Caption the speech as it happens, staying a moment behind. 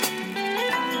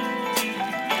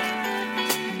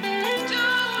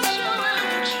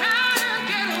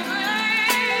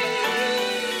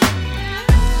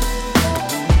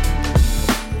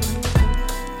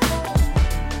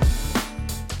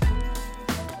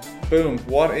Boom,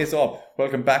 what is up?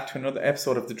 Welcome back to another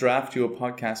episode of the Draft Duo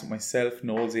podcast with myself,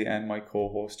 Nosey, and my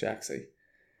co-host, Jaxie.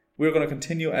 We're going to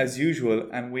continue as usual,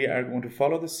 and we are going to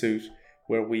follow the suit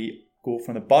where we go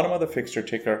from the bottom of the fixture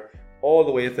ticker all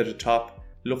the way to the top,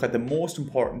 look at the most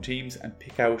important teams and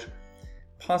pick out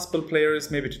possible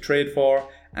players maybe to trade for,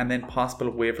 and then possible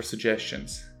waiver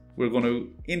suggestions. We're going to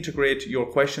integrate your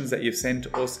questions that you've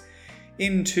sent us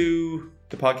into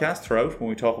the podcast throughout when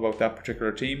we talk about that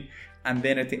particular team. And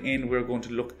then at the end, we're going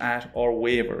to look at our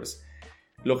waivers.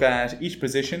 Look at each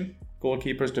position,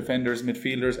 goalkeepers, defenders,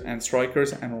 midfielders, and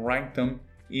strikers, and rank them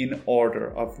in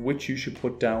order of which you should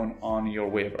put down on your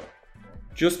waiver.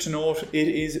 Just to note, it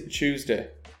is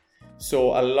Tuesday,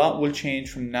 so a lot will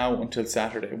change from now until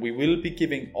Saturday. We will be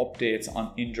giving updates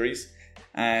on injuries,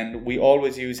 and we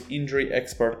always use Injury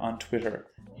Expert on Twitter.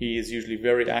 He is usually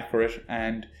very accurate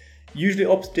and usually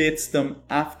updates them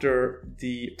after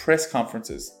the press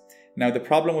conferences. Now, the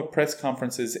problem with press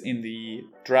conferences in the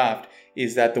draft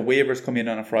is that the waivers come in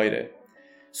on a Friday.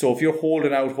 So if you're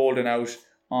holding out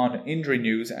on injury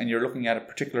news and you're looking at a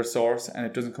particular source and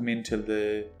it doesn't come in till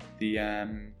the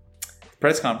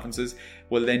press conferences,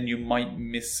 well, then you might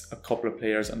miss a couple of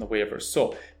players on the waivers.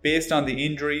 So based on the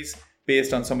injuries,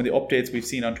 based on some of the updates we've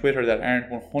seen on Twitter that aren't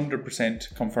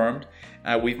 100% confirmed,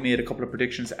 we've made a couple of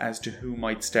predictions as to who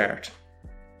might start.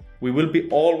 We will be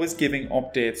always giving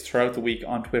updates throughout the week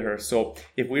on Twitter. So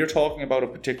if we're talking about a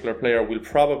particular player, we'll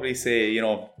probably say,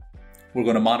 we're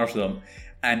going to monitor them.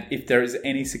 And if there is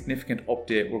any significant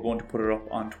update, we're going to put it up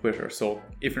on Twitter. So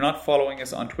if you're not following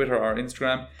us on Twitter or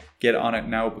Instagram, get on it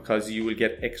now, because you will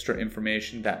get extra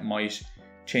information that might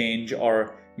change,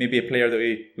 or maybe a player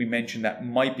that we mentioned that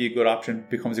might be a good option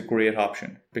becomes a great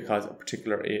option because a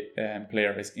particular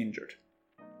player is injured.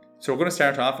 So we're going to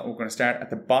start off, and we're going to start at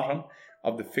the bottom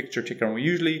of the fixture ticker, and we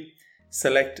usually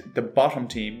select the bottom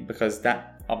team because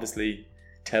that obviously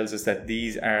tells us that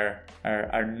these are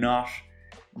not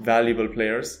valuable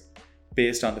players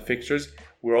based on the fixtures.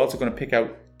 We're also going to pick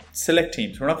out select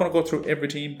teams. We're not going to go through every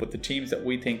team, but the teams that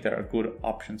we think there are good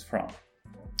options from.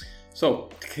 So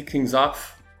to kick things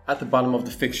off, at the bottom of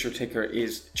the fixture ticker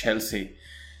is Chelsea.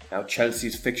 Now,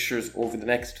 Chelsea's fixtures over the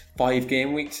next 5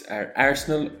 game weeks are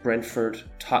Arsenal, Brentford,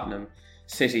 Tottenham,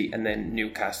 City, and then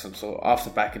Newcastle. So off the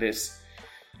back of this,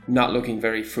 not looking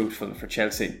very fruitful for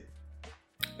Chelsea.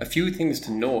 A few things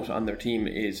to note on their team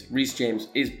is Reece James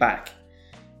is back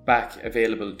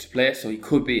available to play, so he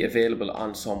could be available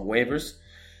on some waivers.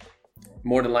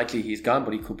 More than likely he's gone,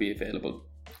 but he could be available.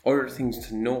 Other things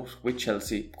to note with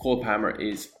Chelsea, Cole Palmer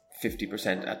is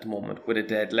 50% at the moment with a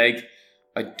dead leg.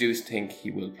 I do think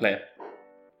he will play.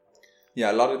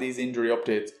 Yeah, a lot of these injury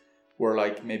updates were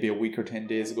like maybe a week or 10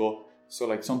 days ago. So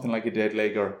like something like a dead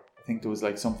leg, or I think there was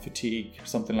like some fatigue or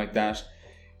something like that,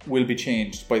 will be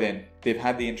changed by then. They've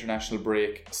had the international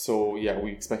break. So yeah, we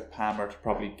expect Palmer to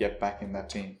probably get back in that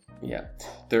team. Yeah,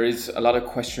 there is a lot of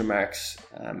question marks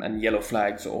and yellow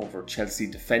flags over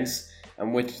Chelsea defence.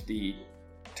 And with the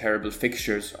terrible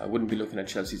fixtures, I wouldn't be looking at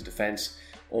Chelsea's defence,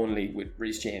 only with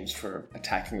Reece James for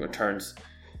attacking returns.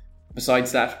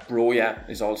 Besides that, Broja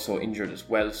is also injured as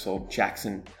well, so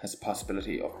Jackson has a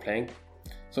possibility of playing.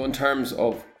 So in terms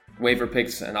of waiver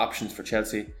picks and options for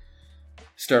Chelsea,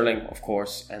 Sterling, of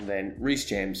course, and then Reece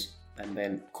James, and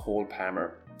then Cole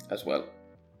Palmer as well.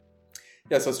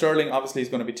 Yeah, so Sterling obviously is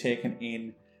going to be taken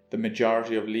in the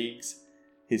majority of leagues.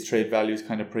 His trade value is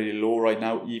kind of pretty low right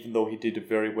now, even though he did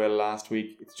very well last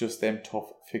week. It's just them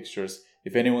tough fixtures.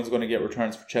 If anyone's going to get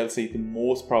returns for Chelsea, the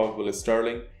most probable is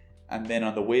Sterling. And then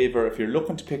on the waiver, if you're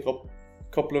looking to pick up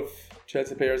a couple of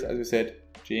Chelsea players, as we said,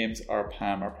 James or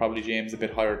Palmer. Probably James a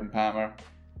bit higher than Palmer.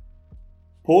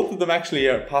 Both of them actually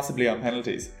are possibly on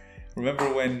penalties.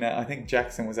 Remember when I think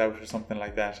Jackson was out or something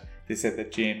like that, they said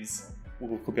that James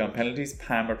could be on penalties.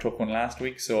 Palmer took one last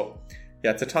week. So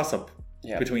yeah, it's a toss-up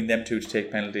between them two to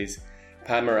take penalties.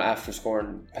 Palmer after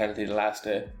scoring penalty the last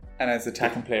day. And as an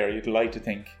attacking player, you'd like to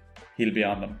think he'll be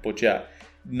on them. But yeah,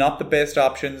 not the best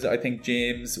options. I think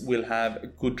James will have a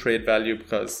good trade value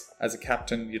because as a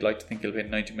captain, you'd like to think he'll play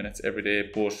 90 minutes every day,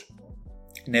 but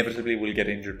inevitably will get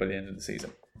injured by the end of the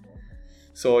season.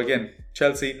 So again,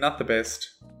 Chelsea, not the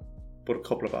best, but a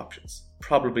couple of options.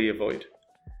 Probably avoid.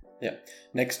 Yeah.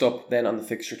 Next up then on the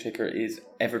fixture ticker is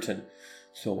Everton.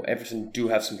 So Everton do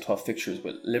have some tough fixtures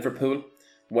with Liverpool,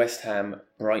 West Ham,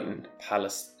 Brighton,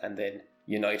 Palace, and then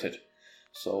United.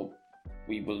 So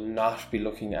we will not be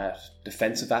looking at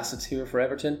defensive assets here for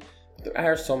Everton. But there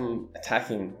are some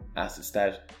attacking assets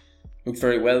that looked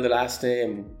very well the last day,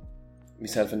 and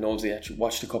myself and Nosey actually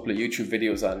watched a couple of YouTube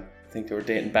videos on, I think they were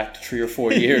dating back to 3 or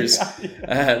 4 years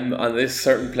on this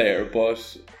certain player,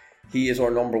 but he is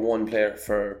our number one player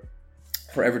for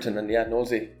for Everton. And yeah,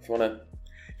 Nosey, if you want to...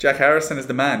 Jack Harrison is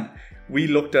the man. We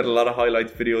looked at a lot of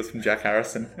highlights videos from Jack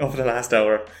Harrison over the last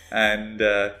hour. And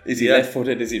is he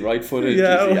left-footed? Is he right-footed?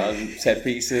 Yeah. Is he on set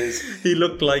pieces? He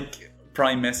looked like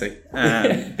prime Messi,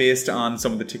 based on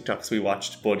some of the TikToks we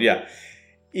watched. But yeah,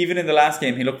 even in the last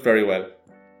game, he looked very well.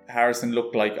 Harrison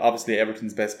looked like, obviously,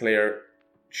 Everton's best player.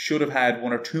 Should have had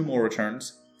 1 or 2 more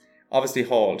returns. Obviously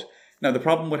hauled. Now, the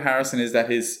problem with Harrison is that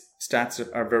his stats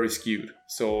are very skewed.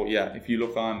 So yeah, if you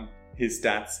look on his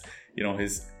stats,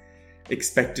 his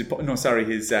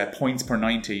his points per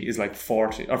 90 is like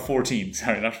 40 or 14.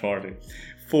 Sorry, not 40.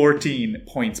 14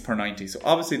 points per 90. So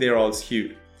obviously they're all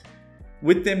skewed.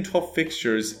 With them tough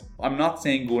fixtures, I'm not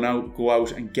saying go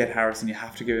out and get Harrison. You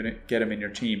have to get him in your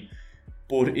team.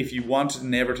 But if you wanted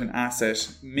an Everton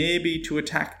asset, maybe to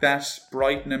attack that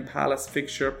Brighton and Palace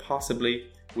fixture, possibly,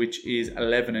 which is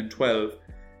 11 and 12,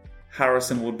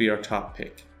 Harrison would be our top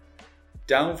pick.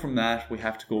 Down from that, we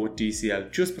have to go with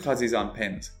DCL, just because he's on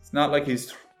pens. It's not like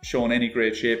he's shown any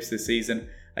great shapes this season.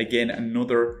 Again,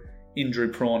 another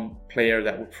injury-prone player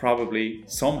that will probably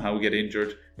somehow get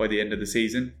injured by the end of the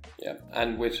season. Yeah,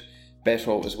 and with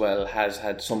Beto as well, has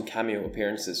had some cameo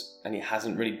appearances, and he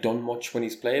hasn't really done much when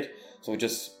he's played. So it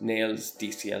just nails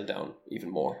DCL down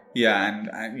even more. Yeah,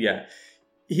 and yeah,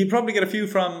 he'd probably get a few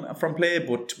from play,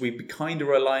 but we'd be kind of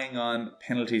relying on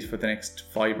penalties for the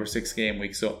next 5 or 6 game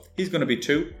weeks. So he's going to be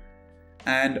 2,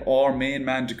 and our main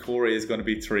man Decore is going to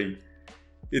be 3.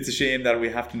 It's a shame that we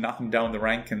have to knock him down the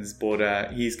rankings,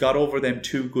 but he's got over them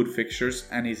 2 good fixtures,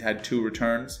 and he's had 2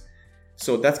 returns.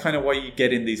 So that's kind of why you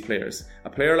get in these players.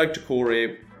 A player like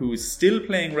Decore, who's still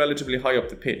playing relatively high up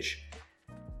the pitch,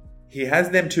 he has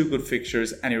them 2 good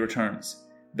fixtures and he returns.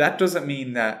 That doesn't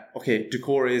mean that, okay,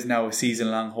 Decore is now a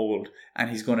season-long hold and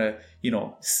he's going to,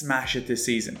 smash it this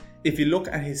season. If you look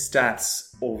at his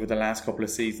stats over the last couple of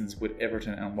seasons with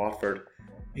Everton and Watford,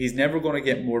 he's never going to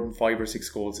get more than 5 or 6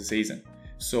 goals a season.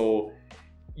 So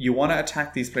you want to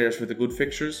attack these players for the good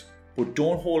fixtures, but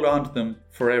don't hold on to them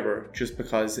forever just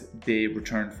because they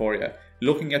return for you.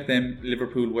 Looking at them,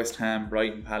 Liverpool, West Ham,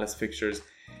 Brighton, Palace fixtures,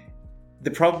 the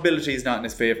probability is not in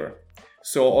his favour.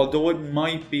 So although it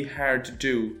might be hard to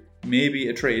do, maybe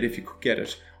a trade if you could get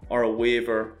it, or a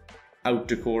waiver out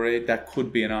Decore, that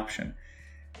could be an option.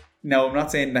 Now, I'm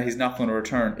not saying that he's not going to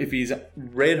return. If he's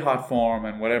red hot form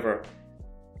and whatever,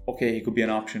 okay, he could be an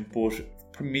option. But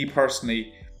for me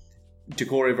personally,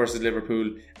 Decore versus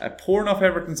Liverpool, a poor enough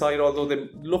Everton side, although they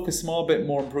look a small bit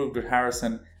more improved with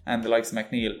Harrison and the likes of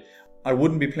McNeil, I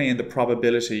wouldn't be playing the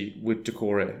probability with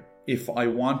Decore. If I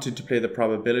wanted to play the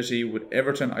probability with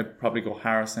Everton, I'd probably go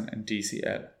Harrison and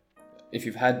DCL. If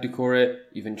you've had Decore,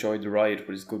 you've enjoyed the ride with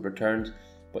his good returns,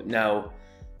 but now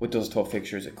with those tough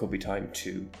fixtures, it could be time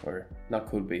to, or not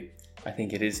could be, I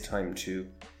think it is time to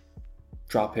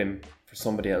drop him for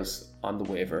somebody else on the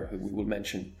waiver, who we will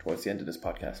mention towards the end of this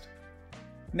podcast.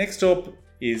 Next up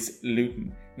is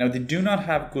Luton. Now, they do not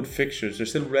have good fixtures. They're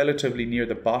still relatively near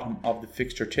the bottom of the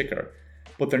fixture ticker,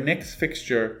 but their next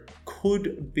fixture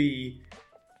could be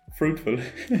fruitful.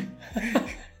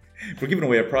 We're giving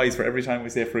away a prize for every time we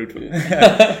say fruitful.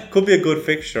 Could be a good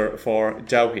fixture for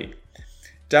Doughty.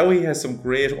 Doughty has some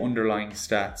great underlying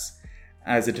stats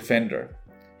as a defender.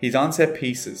 He's on set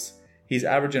pieces. He's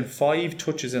averaging 5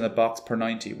 touches in the box per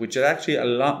 90, which is actually a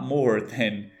lot more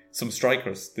than some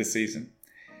strikers this season.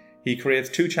 He creates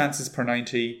 2 chances per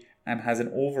 90 and has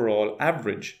an overall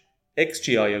average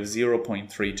XGI of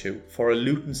 0.32 for a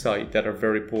Luton side that are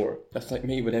very poor. That's like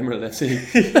me with Emerald FC.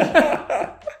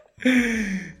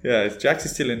 Yeah, Jax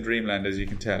is still in dreamland, as you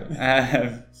can tell.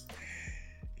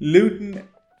 Luton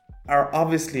are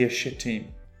obviously a shit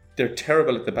team. They're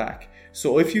terrible at the back.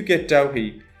 So if you get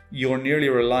Doughty, you're nearly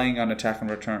relying on attack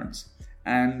and returns.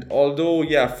 And although,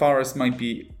 Forest might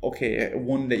be, okay,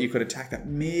 one that you could attack, that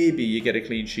maybe you get a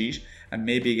clean sheet and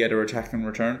maybe you get a attack and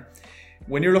return.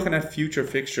 When you're looking at future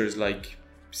fixtures like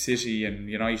City and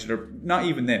United, or not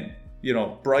even them,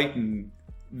 Brighton,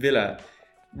 Villa,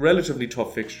 relatively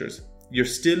tough fixtures, you're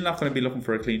still not going to be looking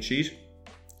for a clean sheet.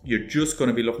 You're just going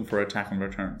to be looking for attack and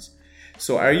returns.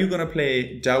 So are you going to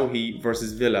play Doughty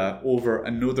versus Villa over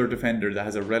another defender that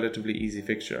has a relatively easy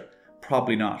fixture?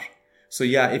 Probably not. So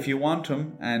if you want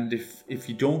him, and if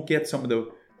you don't get some of the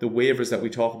waivers that we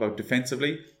talk about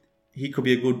defensively, he could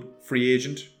be a good free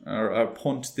agent or a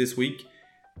punt this week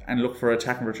and look for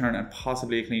attack and return and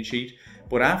possibly a clean sheet.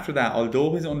 But after that,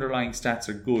 although his underlying stats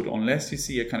are good, unless you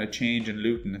see a kind of change in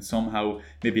Luton and somehow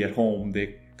maybe at home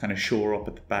they kind of shore up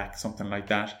at the back, something like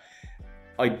that,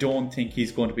 I don't think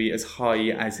he's going to be as high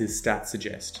as his stats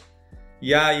suggest.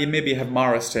 Yeah, you maybe have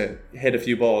Morris to hit a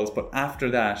few balls, but after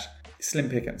that, slim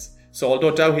pickings. So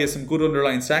although Doughty has some good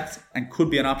underlying stats and could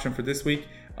be an option for this week,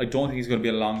 I don't think he's going to be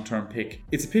a long-term pick.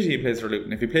 It's a pity he plays for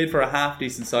Luton. If he played for a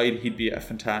half-decent side, he'd be a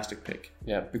fantastic pick.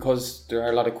 Yeah, because there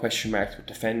are a lot of question marks with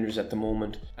defenders at the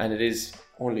moment, and it is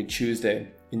only Tuesday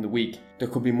in the week. There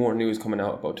could be more news coming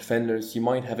out about defenders. You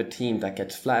might have a team that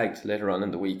gets flagged later on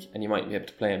in the week, and you might be able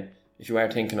to play him. If you are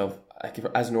thinking of,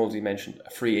 as Nosey mentioned, a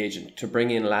free agent to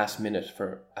bring in last minute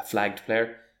for a flagged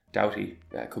player, Doughty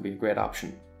could be a great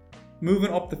option.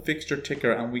 Moving up the fixture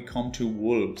ticker, and we come to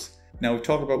Wolves. Now, we've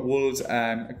talked about Wolves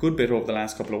a good bit over the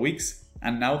last couple of weeks,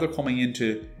 and now they're coming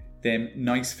into them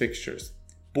nice fixtures.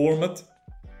 Bournemouth,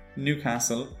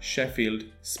 Newcastle, Sheffield,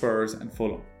 Spurs and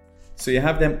Fulham. So you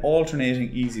have them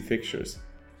alternating easy fixtures.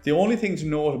 The only thing to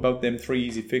note about them 3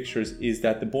 easy fixtures is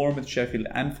that the Bournemouth, Sheffield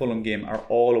and Fulham game are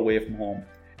all away from home.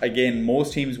 Again,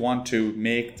 most teams want to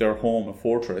make their home a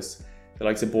fortress. The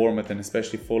likes of Bournemouth and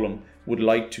especially Fulham would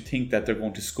like to think that they're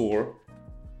going to score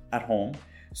at home.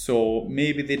 So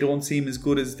maybe they don't seem as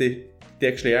good as they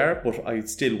actually are, but I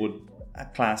still would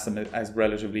class them as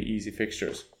relatively easy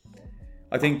fixtures.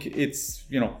 I think it's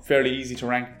fairly easy to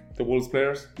rank the Wolves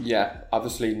players. Yeah,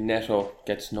 obviously Neto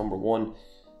gets number 1.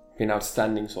 Been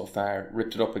outstanding so far.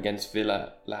 Ripped it up against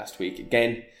Villa last week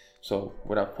again. So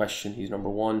without question, he's number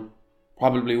 1.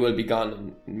 Probably will be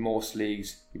gone in most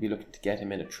leagues. You'll be looking to get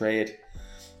him in a trade.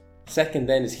 Second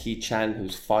then is Hee Chan,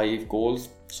 who's 5 goals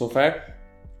so far.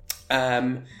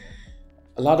 A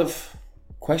lot of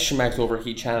question marks over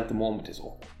Hee Chan at the moment is,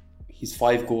 he's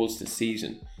 5 goals this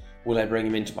season. Will I bring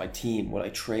him into my team? Will I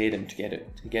trade him to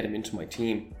get him into my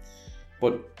team?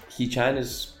 But Hee Chan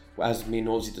is, as me and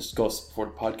Nosey discussed before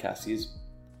the podcast, he's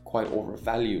quite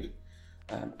overvalued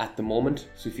at the moment.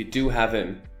 So if you do have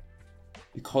him,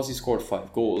 because he scored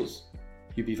 5 goals,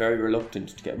 you'd be very reluctant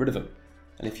to get rid of him.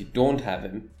 And if you don't have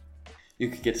him, you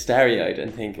could get starry-eyed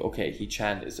and think, okay, Hee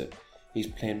Chan he's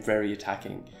playing very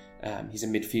attacking. He's a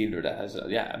midfielder that has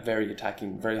a very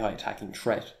attacking, very high attacking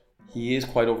threat. He is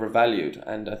quite overvalued,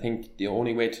 and I think the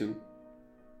only way to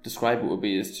describe it would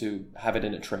be is to have it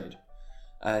in a trade.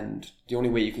 And the only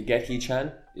way you could get Hee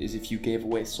Chan is if you gave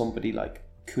away somebody like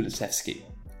Kulusevski,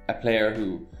 a player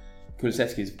who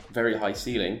Kulusevski is very high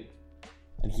ceiling,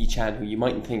 and Hee Chan, who you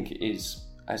mightn't think is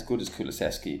as good as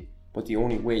Kulusevski, but the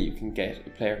only way you can get a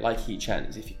player like Hee Chan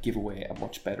is if you give away a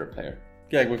much better player.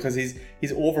 Yeah, because he's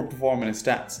overperforming his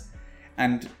stats.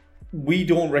 And we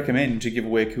don't recommend to give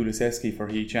away Kulusevski for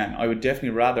Hee Chan. I would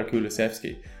definitely rather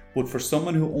Kulusevski. But for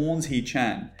someone who owns Hee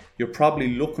Chan, you're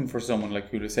probably looking for someone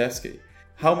like Kulusevski.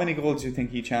 How many goals do you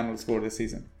think Hee Chan will score this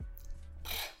season?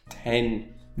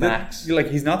 10 max.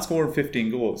 He's not scoring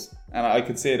 15 goals. And I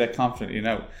could say that confidently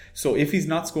now. So if he's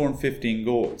not scoring 15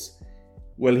 goals,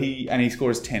 he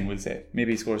scores 10, we'll say.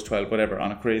 Maybe he scores 12, whatever,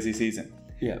 on a crazy season.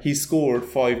 Yeah. He's scored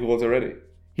 5 goals already.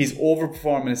 He's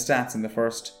overperforming his stats in the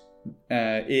first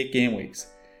 8 game weeks.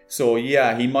 So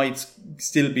yeah, he might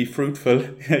still be fruitful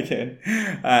again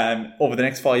over the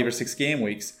next 5 or 6 game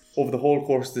weeks. Over the whole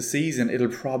course of the season, it'll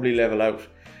probably level out.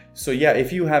 So yeah,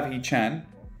 if you have Hee Chan,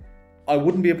 I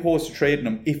wouldn't be opposed to trading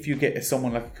him if you get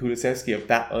someone like Kulusevski of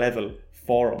that level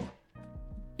for him.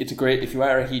 If you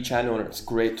are a Hee Chan owner, it's a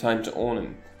great time to own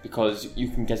him because you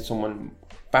can get someone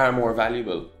far more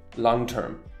valuable long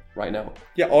term right now.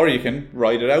 Yeah, or you can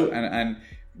ride it out and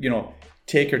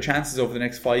take your chances over the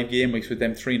next 5 game weeks with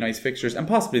them 3 nice fixtures and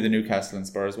possibly the Newcastle and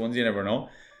Spurs ones, you never know.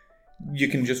 You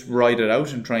can just ride it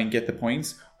out and try and get the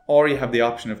points, or you have the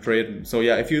option of trading. So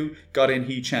yeah, if you got in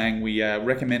Hee Chan, we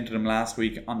recommended him last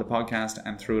week on the podcast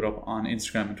and threw it up on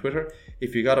Instagram and Twitter.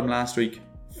 If you got him last week,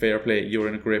 fair play, you're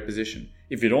in a great position.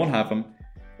 If you don't have him,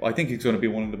 I think he's going to be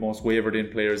one of the most wavered in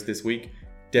players this week.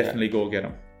 Definitely go get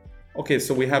him. Okay,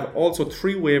 so we have also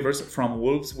 3 waivers from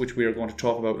Wolves, which we are going to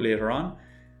talk about later on.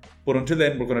 But until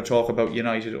then, we're going to talk about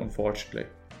United, unfortunately.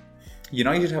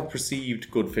 United have perceived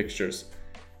good fixtures.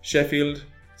 Sheffield,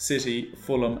 City,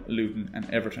 Fulham, Luton and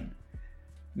Everton.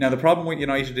 Now the problem with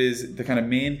United is the kind of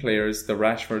main players, the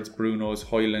Rashfords, Brunos,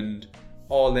 Højlund,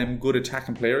 all them good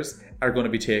attacking players are going to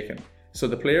be taken. So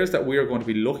the players that we are going to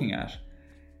be looking at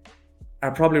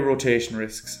are probably rotation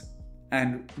risks.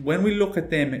 And when we look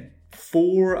at them,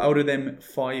 4 out of them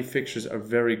 5 fixtures are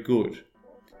very good.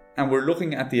 And we're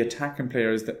looking at the attacking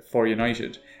players for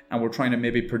United, and we're trying to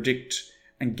maybe predict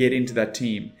and get into that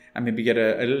team and maybe get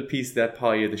a little piece of that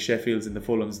pie of the Sheffields and the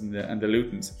Fulhams and the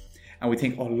Lutons. And we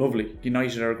think, oh lovely,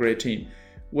 United are a great team.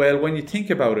 Well, when you think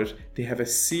about it, they have a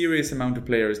serious amount of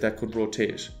players that could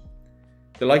rotate.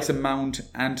 The likes of Mount,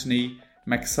 Anthony,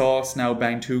 McSauce now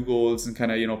banged 2 goals and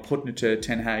kind of, putting it to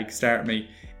Ten Hag, start me.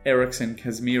 Eriksen,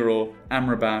 Casemiro,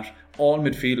 Amrabat, all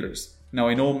midfielders. Now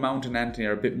I know Mount and Anthony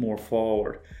are a bit more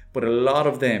forward, but a lot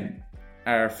of them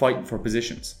are fighting for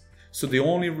positions. So the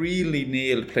only really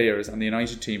nailed players on the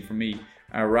United team for me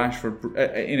are Rashford,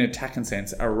 in attacking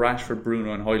sense, are Rashford,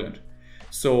 Bruno and Højlund.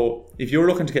 So if you're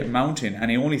looking to get Mount in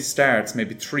and he only starts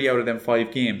maybe 3 out of them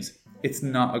 5 games, it's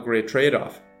not a great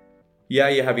trade-off. Yeah,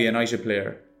 you have a United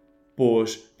player,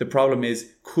 but the problem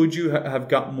is, could you have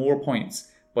got more points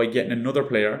by getting another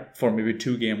player for maybe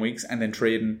 2 game weeks and then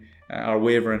trading or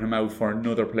wavering him out for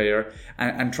another player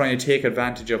and trying to take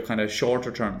advantage of kind of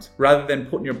shorter terms, rather than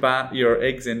putting your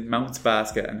eggs in Mount's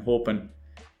basket and hoping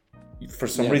for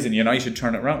some reason United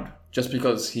turn it around. Just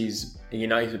because he's a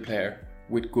United player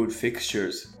with good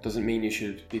fixtures doesn't mean you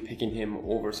should be picking him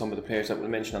over some of the players that we'll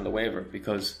mention on the waiver,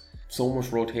 because so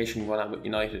much rotation going on with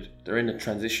United. They're in a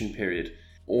transition period.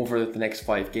 Over the next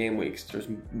 5 game weeks, there's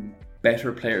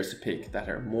better players to pick that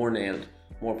are more nailed,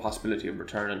 more possibility of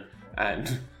returning.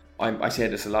 And I say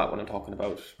this a lot when I'm talking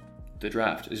about the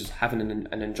draft, is just having an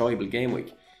enjoyable game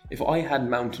week. If I had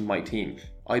Mount in my team,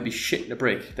 I'd be shitting a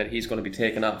brick that he's going to be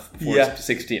taken off before it's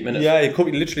 68 minutes. Yeah, he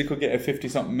literally could get a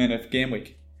 50-something minute game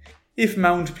week. If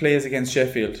Mount plays against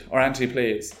Sheffield, or Anthony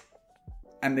plays,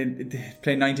 and they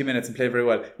play 90 minutes and play very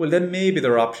well, then maybe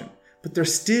their option. But they're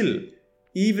still,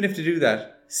 even if they do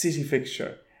that, City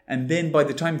fixture. And then by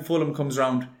the time Fulham comes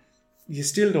round, you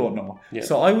still don't know. Yeah.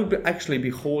 So I would actually be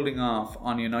holding off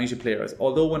on United players.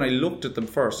 Although when I looked at them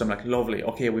first, I'm like, lovely,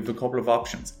 okay, we've a couple of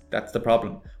options. That's the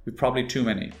problem. We've probably too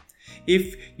many.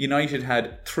 If United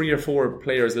had 3 or 4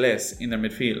 players less in their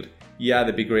midfield, yeah,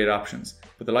 they'd be great options.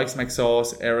 But the likes of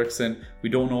McSauce, Ericsson, we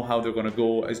don't know how they're going to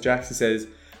go. As Jackson says,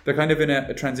 they're kind of in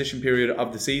a transition period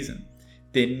of the season.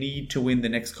 They need to win the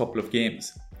next couple of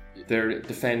games. Their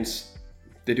defence,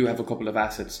 they do have a couple of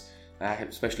assets,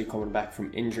 especially coming back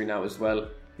from injury now as well.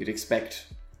 You'd expect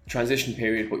transition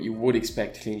period, but you would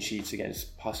expect clean sheets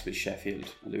against possibly Sheffield,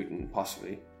 Luton,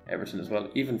 possibly Everton as well.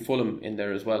 Even Fulham in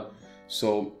there as well.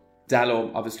 So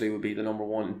Dalot obviously would be the number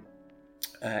 1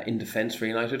 in defence for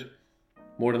United.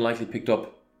 More than likely picked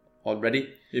up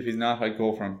already. If he's not, I'd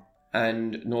go for him.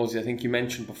 And Nosey, I think you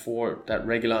mentioned before that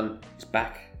Reguilon is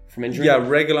back from injury. Yeah,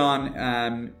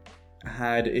 Reguilon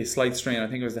had a slight strain. I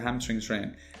think it was the hamstring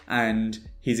strain. And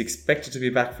he's expected to be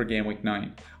back for game week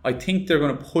 9. I think they're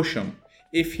going to push him.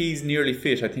 If he's nearly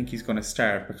fit, I think he's going to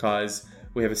start, because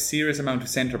we have a serious amount of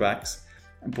centre-backs,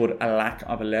 but a lack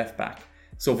of a left-back.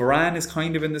 So Varane is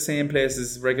kind of in the same place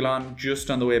as Reguilon, just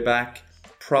on the way back,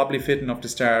 probably fit enough to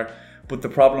start. But the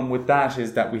problem with that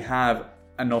is that we have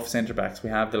enough centre-backs. We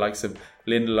have the likes of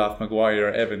Lindelof, Maguire,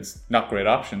 Evans. Not great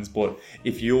options, but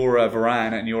if you're a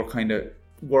Varane and you're kind of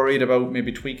worried about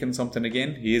maybe tweaking something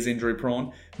again, he is injury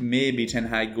prone, maybe Ten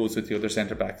Hag goes with the other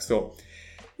centre-backs. So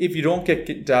if you don't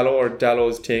get Dalot, or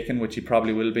Dalot's taken, which he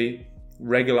probably will be,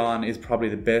 Reguilon is probably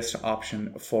the best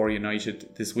option for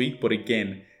United this week. But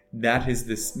again, that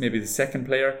is maybe the second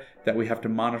player that we have to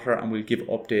monitor, and we'll give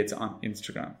updates on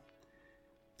Instagram.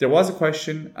 There was a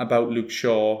question about Luke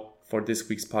Shaw for this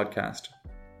week's podcast.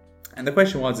 And the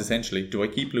question was essentially, do I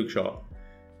keep Luke Shaw?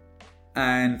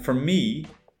 And for me,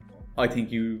 I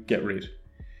think you get rid.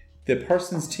 The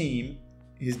person's team,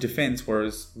 his defence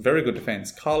was very good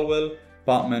defence. Colwell,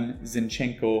 Botman,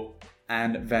 Zinchenko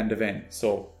and Van de Ven.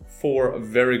 So 4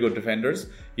 very good defenders.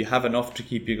 You have enough to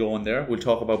keep you going there. We'll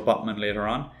talk about Botman later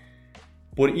on.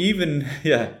 But even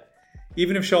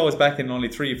if Shaw was back in only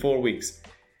 3-4 weeks,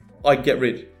 I'd get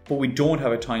rid. But we don't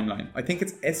have a timeline. I think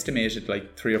it's estimated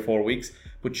like 3 or 4 weeks.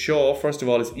 But Shaw, first of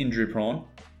all, is injury prone.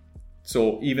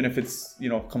 So even if it's,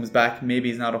 comes back, maybe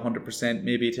he's not 100%,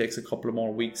 maybe it takes a couple of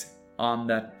more weeks on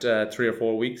that 3 or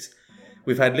 4 weeks.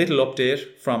 We've had little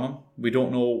update from him. We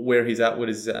don't know where he's at with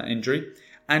his injury.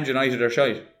 And United are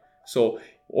shite. So,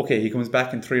 okay, he comes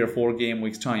back in 3 or 4 game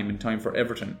weeks' time, in time for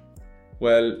Everton.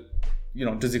 Well,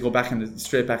 does he go back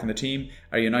straight back in the team?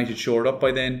 Are United shored up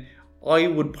by then? I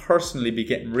would personally be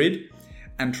getting rid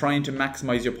and trying to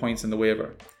maximise your points in the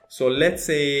waiver. So let's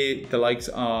say the likes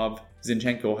of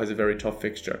Zinchenko has a very tough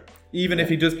fixture. Even if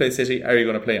he does play City, are you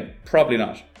going to play him? Probably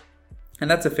not.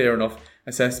 And that's a fair enough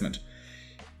assessment.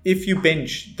 If you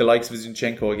bench the likes of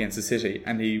Zinchenko against the City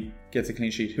and he gets a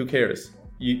clean sheet, who cares?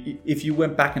 If you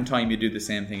went back in time, you do the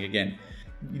same thing again.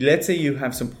 Let's say you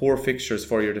have some poor fixtures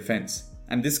for your defence.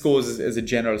 And this goes as a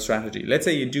general strategy. Let's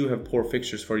say you do have poor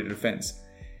fixtures for your defence.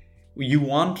 You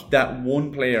want that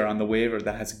one player on the waiver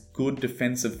that has a good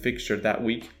defensive fixture that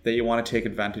week that you want to take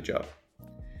advantage of.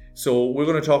 So we're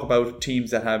going to talk about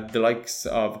teams that have the likes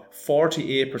of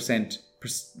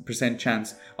 48%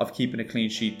 chance of keeping a clean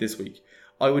sheet this week.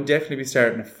 I would definitely be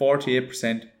starting a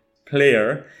 48%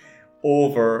 player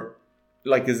over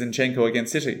like a Zinchenko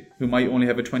against City, who might only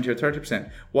have a 20 or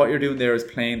 30%. What you're doing there is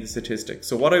playing the statistics.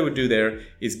 So what I would do there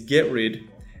is get rid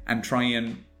and try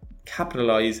and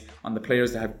capitalise on the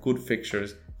players that have good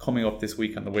fixtures coming up this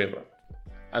week on the waiver.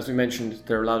 As we mentioned,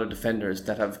 there are a lot of defenders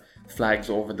that have flags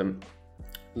over them,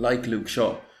 like Luke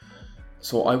Shaw.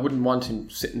 So I wouldn't want him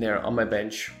sitting there on my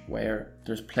bench where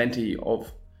there's plenty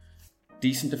of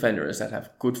decent defenders that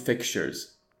have good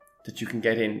fixtures that you can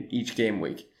get in each game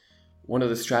week. One of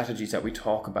the strategies that we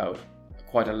talk about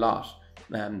quite a lot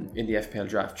in the FPL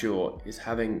Draft Duo is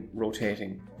having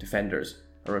rotating defenders,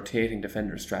 a rotating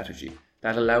defender strategy.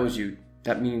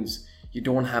 That means you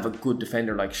don't have a good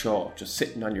defender like Shaw just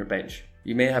sitting on your bench.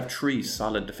 You may have 3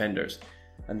 solid defenders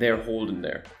and they're holding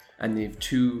there. And you have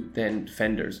 2 then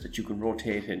defenders that you can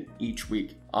rotate in each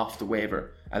week off the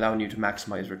waiver, allowing you to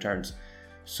maximize returns.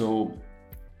 So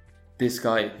this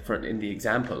guy, in the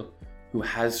example, who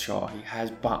has Shaw, he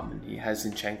has Botman, he has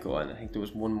Zinchenko, and I think there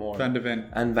was one more. Van de Ven.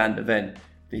 And Van de Ven.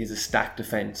 He has a stacked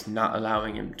defence, not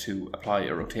allowing him to apply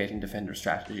a rotating defender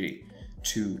strategy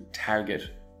to target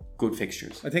good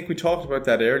fixtures. I think we talked about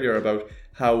that earlier, about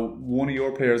how one of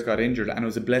your players got injured and it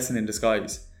was a blessing in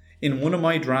disguise. In one of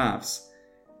my drafts,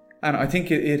 and I think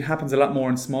it happens a lot more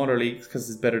in smaller leagues because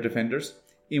it's better defenders.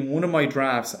 In one of my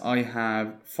drafts, I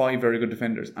have 5 very good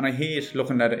defenders. And I hate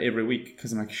looking at it every week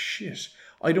because I'm like, shit,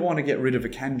 I don't want to get rid of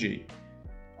Akanji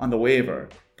on the waiver.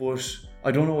 But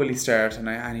I don't know will he start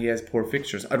and he has poor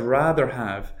fixtures. I'd rather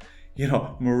have,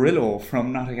 Murillo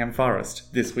from Nottingham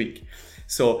Forest this week.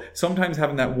 So sometimes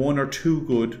having that 1 or 2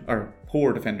 good, or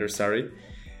poor defenders,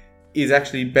 is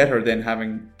actually better than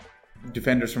having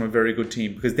defenders from a very good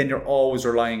team, because then you're always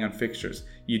relying on fixtures.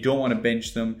 You don't want to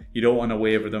bench them, you don't want to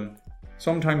waiver them.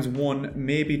 Sometimes 1,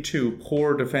 maybe 2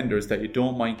 poor defenders that you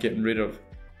don't mind getting rid of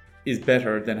is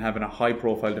better than having a high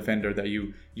profile defender that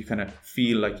you kind of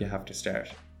feel like you have to start.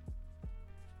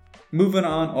 Moving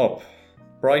on up,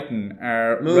 Brighton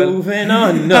are... Moving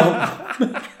on, no.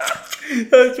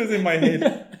 That was in my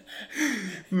head.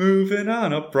 Moving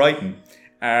on up, Brighton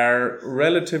are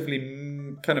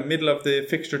relatively kind of middle of the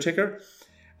fixture ticker.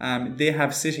 They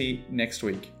have City next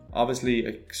week. Obviously,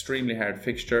 extremely hard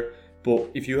fixture. But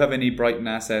if you have any Brighton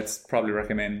assets, probably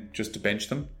recommend just to bench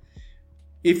them.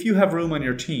 If you have room on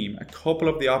your team, a couple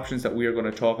of the options that we are going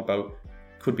to talk about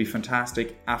could be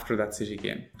fantastic after that City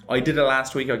game. I did it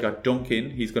last week. I got Dunk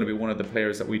in. He's going to be one of the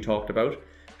players that we talked about.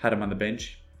 Had him on the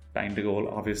bench. Banged a goal,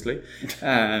 obviously.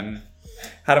 Had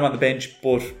him on the bench,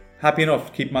 but happy enough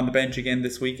to keep him on the bench again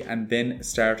this week and then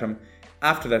start him.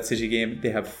 After that City game,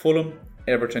 they have Fulham,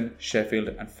 Everton, Sheffield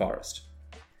and Forest.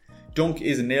 Dunk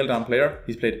is a nailed-on player.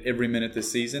 He's played every minute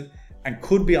this season and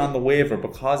could be on the waiver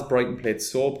because Brighton played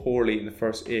so poorly in the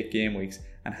first 8 game weeks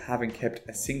and haven't kept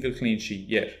a single clean sheet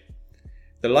yet.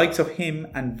 The likes of him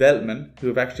and Veltman,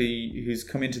 who's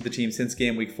come into the team since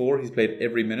game week 4, he's played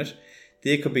every minute.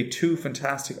 They could be 2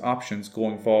 fantastic options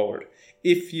going forward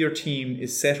if your team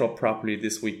is set up properly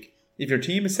this week. If your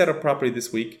team is set up properly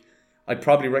this week, I'd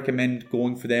probably recommend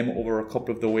going for them over a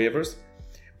couple of the waivers.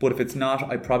 But if it's not,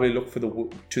 I'd probably look to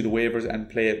the waivers and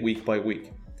play it week by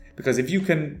week. Because if you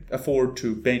can afford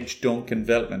to bench Dunk and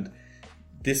Veltman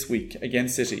this week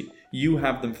against City, you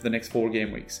have them for the next 4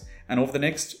 game weeks. And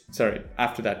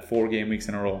after that 4 game weeks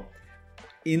in a row.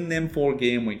 In them 4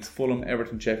 game weeks, Fulham,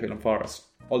 Everton, Sheffield and Forest,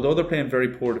 although they're playing very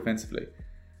poor defensively,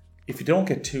 if you don't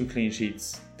get 2 clean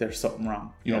sheets, there's something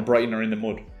wrong. Brighton are in the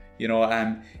mud.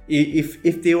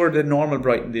 If they were the normal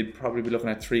Brighton, they'd probably be looking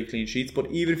at 3 clean sheets. But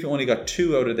even if you only got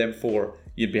 2 out of them 4,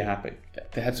 you'd be happy.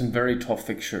 They had some very tough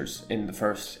fixtures in the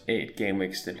first 8 game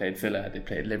weeks. They played Villa, they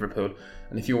played Liverpool,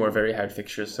 and a few more very hard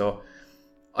fixtures. So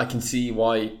I can see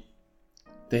why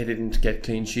they didn't get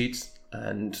clean sheets.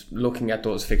 And looking at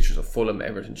those fixtures of Fulham,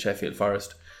 Everton, Sheffield,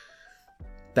 Forest,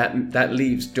 that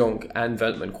leaves Dunk and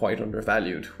Veltman quite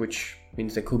undervalued, which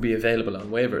means they could be available on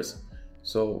waivers.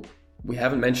 So we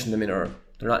haven't mentioned them they're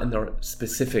not in our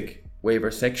specific waiver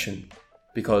section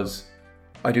because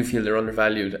I do feel they're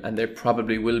undervalued and they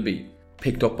probably will be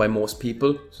picked up by most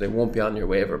people, so they won't be on your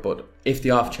waiver. But if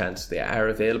the off chance they are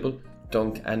available,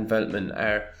 Dunk and Veltman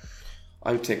are,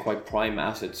 I would say, quite prime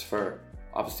assets for,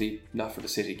 obviously not for the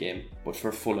City game, but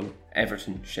for Fulham,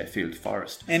 Everton, Sheffield,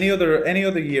 Forest. Any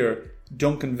other year,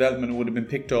 Dunk and Veltman would have been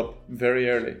picked up very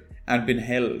early and been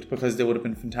held because they would have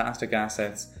been fantastic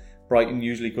assets. Brighton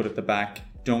usually good at the back.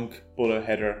 Dunk, bullet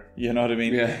header, you know what I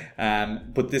mean? Yeah.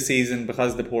 But this season,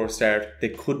 because of the poor start, they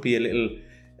could be a little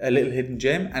hidden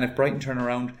gem. And if Brighton turn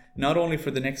around, not only for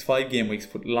the next 5 game weeks,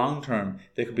 but long term,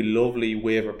 they could be lovely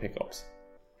waiver pickups.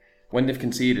 When they've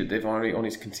conceded, they've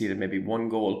only conceded maybe 1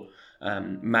 goal,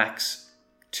 max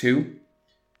 2.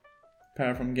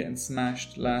 Apart from getting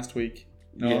smashed last week.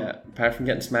 No? Yeah, apart from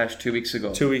getting smashed 2 weeks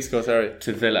ago. 2 weeks ago, sorry.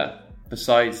 To Villa.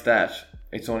 Besides that,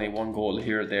 it's only one goal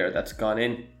here or there that's gone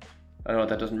in. I know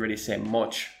that doesn't really say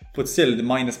much. But still, the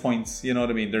minus points, you know what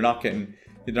I mean? They're not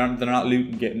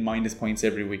Luton getting minus points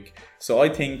every week. So I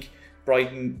think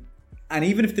Brighton, and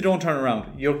even if they don't turn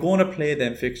around, you're going to play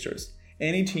them fixtures.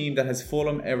 Any team that has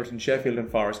Fulham, Everton, Sheffield and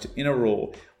Forest in a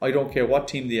row, I don't care what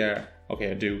team they are.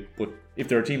 Okay, I do. But if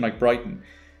they're a team like Brighton,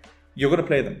 you're going to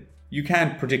play them. You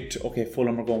can't predict, okay,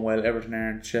 Fulham are going well, Everton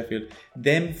aren't, Sheffield.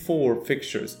 Them 4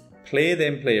 fixtures, play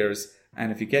them players,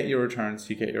 and if you get your returns,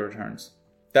 you get your returns.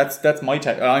 That's my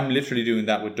tactic. I'm literally doing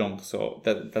that with Dunk, so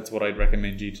that's what I'd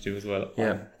recommend you to do as well.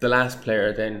 Yeah. The last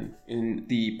player then in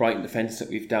the Brighton defence that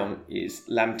we've down is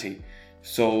Lamptey.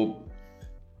 So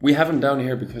we have him down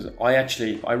here because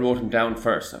I wrote him down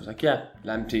first. I was like, yeah,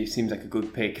 Lamptey seems like a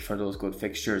good pick for those good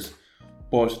fixtures.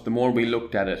 But the more we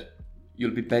looked at it,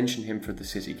 you'll be benching him for the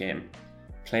City game,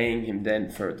 playing him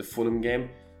then for the Fulham game,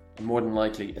 and more than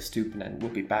likely Estupiñán will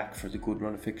be back for the good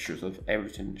run of fixtures of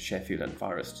Everton, Sheffield and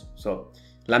Forest. So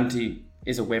Lamptey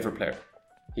is a waiver player.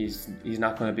 He's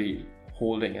not going to be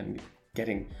holding and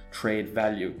getting trade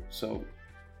value. So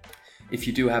if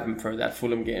you do have him for that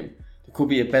Fulham game, there could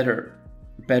be a better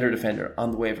defender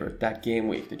on the waiver that game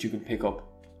week that you can pick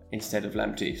up instead of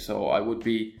Lamptey. So I would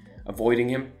be avoiding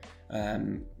him.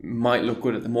 Might look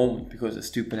good at the moment because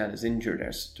Estupiñán is injured.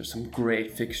 There's some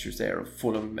great fixtures there of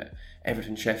Fulham,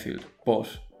 Everton, Sheffield, but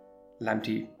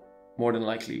Lamptey more than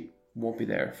likely won't be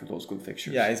there for those good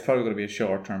fixtures. Yeah, he's probably going to be a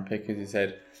short-term pick, as you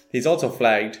said. He's also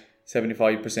flagged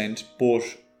 75%, but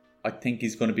I think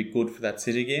he's going to be good for that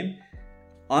City game.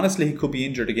 Honestly, he could be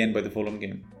injured again by the Fulham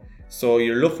game. So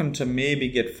you're looking to maybe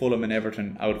get Fulham and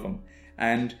Everton out of him.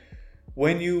 And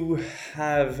when you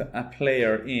have a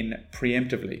player in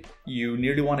preemptively, you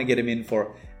nearly want to get him in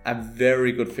for a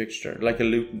very good fixture, like a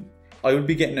Luton. I would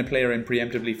be getting a player in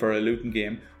preemptively for a Luton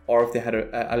game, or if they had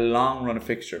a long run of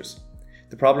fixtures.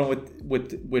 The problem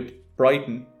with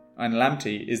Brighton and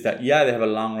Lamptey is that, yeah, they have a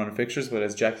long run of fixtures, but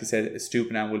as Jackie said,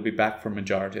 Estupiñán will be back for a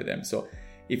majority of them. So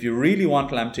if you really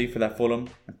want Lamptey for that Fulham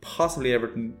and possibly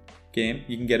Everton game,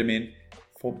 you can get him in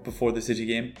before the City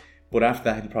game, but after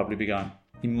that he'll probably be gone.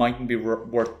 He mightn't be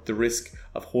worth the risk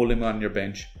of holding him on your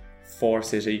bench for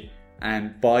City,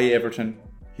 and by Everton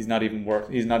he's not even worth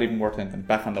anything.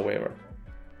 Back on the waiver.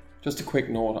 Just a quick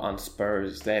note on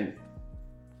Spurs then.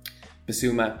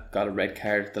 Bissouma got a red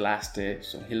card the last day,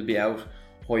 so he'll be out.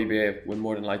 Højbjerg will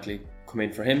more than likely come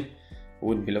in for him. I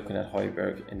wouldn't be looking at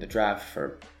Højbjerg in the draft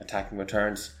for attacking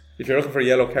returns. If you're looking for a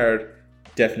yellow card,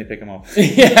 definitely pick him up.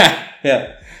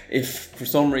 yeah. If for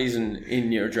some reason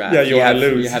in your draft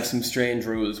you have some strange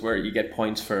rules where you get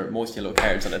points for most yellow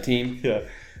cards on a team,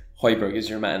 Højbjerg is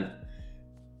your man.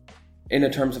 In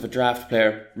terms of a draft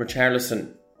player,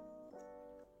 Richarlison,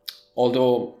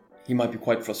 although he might be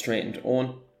quite frustrating to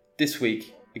own, this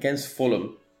week against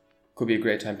Fulham could be a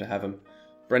great time to have him.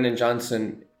 Brennan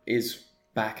Johnson is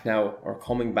back now, or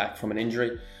coming back from an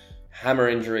injury, hammer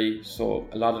injury, so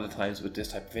a lot of the times with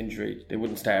this type of injury they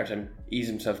wouldn't start him, ease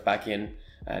himself back in.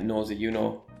 Nosy, you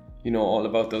know all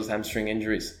about those hamstring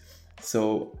injuries.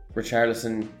 So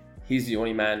Richarlison, he's the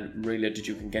only man really that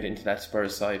you can get into that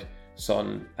Spurs side.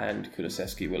 Son and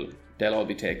Kulusevski they'll all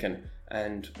be taken,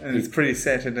 and it's pretty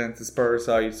set against the Spurs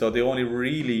side. So the only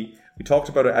really, we talked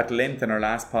about it at length in our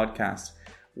last podcast,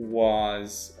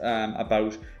 was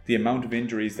about the amount of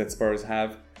injuries that Spurs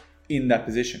have in that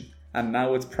position, and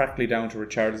now it's practically down to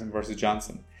Richarlison versus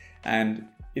Johnson. And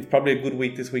it's probably a good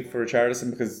week this week for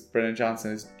Richarlison because Brennan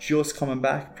Johnson is just coming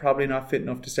back, probably not fit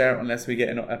enough to start unless we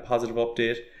get a positive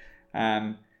update.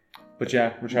 But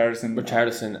yeah,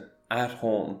 Richarlison at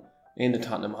home in the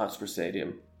Tottenham Hotspur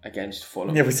Stadium against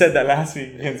Fulham. Yeah, we said that last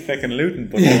week against fucking Luton,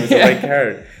 but it was a red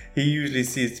card. He usually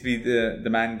seems to be the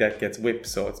man that gets whipped,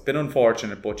 so it's been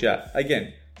unfortunate. But yeah,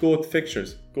 again, go with the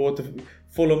fixtures. Go with the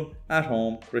Fulham at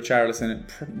home. Richarlison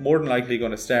more than likely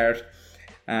going to start.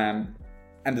 And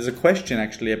there's a question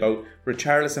actually about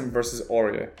Richarlison versus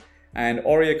Aurier. And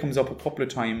Aurier comes up a couple of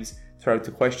times throughout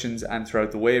the questions and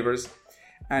throughout the waivers.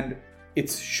 And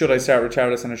it's, should I start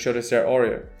Richarlison or should I start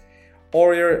Aurier?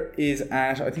 Aurier is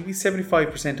at, I think he's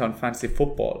 75% on fantasy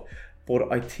football, but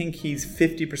I think he's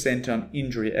 50% on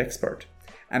injury expert.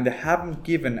 And they haven't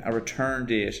given a return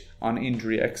date on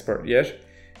injury expert yet.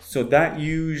 So that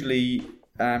usually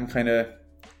kind of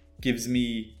gives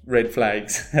me red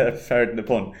flags, pardon the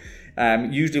pun.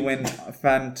 Usually when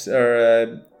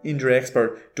injury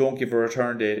expert don't give a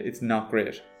return date, it's not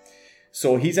great.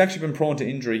 So he's actually been prone to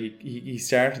injury. He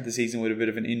started the season with a bit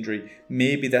of an injury.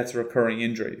 Maybe that's a recurring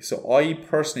injury. So I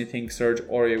personally think Serge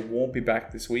Aurier won't be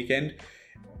back this weekend.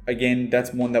 Again,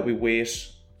 that's one that we wait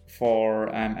for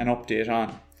an update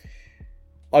on.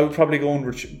 I would probably go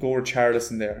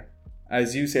Richarlison there.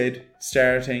 as you said,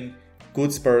 starting,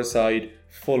 good Spurs side,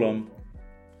 Fulham.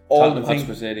 Tottenham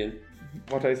Hotspur Stadium.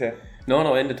 What did I say?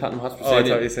 No, in the Tottenham Hotspur I Stadium.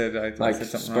 thought you said, like,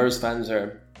 something Spurs wrong. fans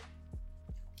are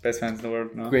Best fans in the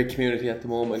world, no? great community at the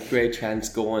moment, great chance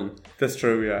going. That's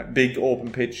true, yeah. Big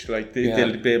open pitch, like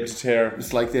they'll be able to tear.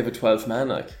 It's like they have a 12th man,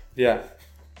 like. Yeah.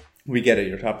 We get it,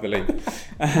 you're top of the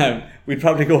league. We'd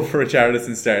probably go for a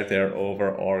Richarlison start there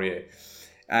over Aurier.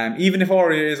 Even if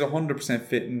Aurier is 100%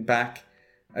 fit and back,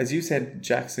 as you said,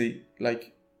 Jaxie,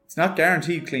 like, it's not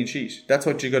guaranteed clean sheet. That's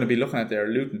what you're going to be looking at there.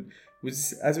 Luton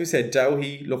was, as we said,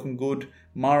 Doughty looking good.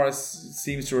 Morris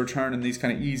seems to return in these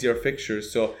kind of easier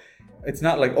fixtures. So it's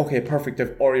not like, okay, perfect,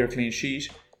 if Aurier clean sheet.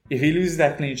 If he loses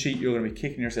that clean sheet, you're going to be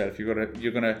kicking yourself. You're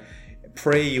going to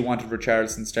pray you wanted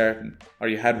Richarlison starting, or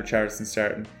you had Richarlison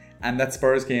starting. And that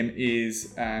Spurs game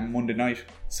is Monday night.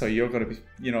 So you're going to be,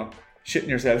 shitting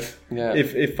yourself. Yeah.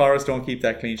 If Forest don't keep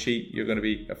that clean sheet, you're going to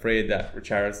be afraid that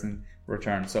Richarlison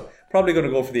returns. So probably going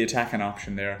to go for the attacking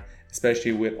option there,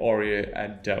 especially with Aurier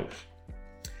and Doubt.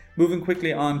 Moving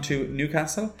quickly on to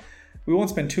Newcastle. We won't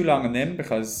spend too long on them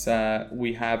because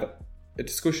we have a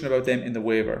discussion about them in the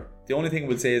waiver. The only thing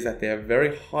we'll say is that they have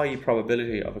very high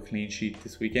probability of a clean sheet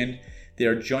this weekend. They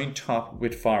are joint top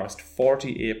with Forest,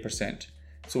 48%.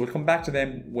 So we'll come back to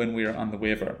them when we're on the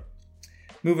waiver.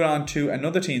 Moving on to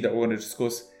another team that we're going to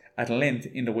discuss at length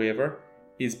in the waiver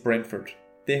is Brentford.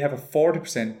 They have a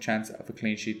 40% chance of a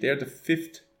clean sheet. They're the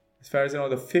fifth, as far as I know,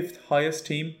 the fifth highest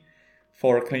team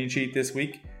for a clean sheet this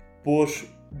week, but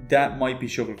that might be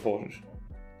sugar-coated.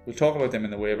 We'll talk about them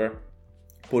in the waiver,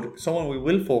 but someone we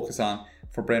will focus on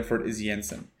for Brentford is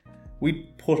Jensen.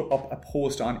 We put up a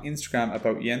post on Instagram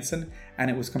about Jensen,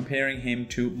 and it was comparing him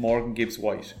to Morgan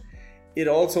Gibbs-White. It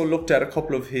also looked at a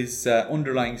couple of his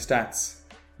underlying stats,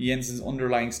 Jensen's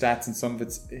underlying stats and some of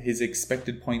his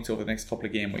expected points over the next couple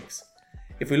of game weeks.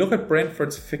 If we look at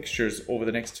Brentford's fixtures over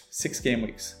the next 6 game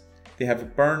weeks, they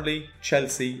have Burnley,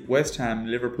 Chelsea, West Ham,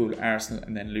 Liverpool, Arsenal,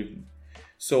 and then Luton.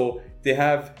 So they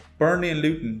have Burnley and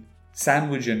Luton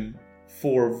sandwiching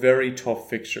 4 very tough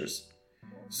fixtures.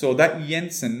 So that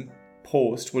Jensen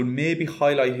post will maybe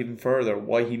highlight even further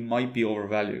why he might be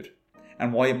overvalued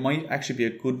and why it might actually be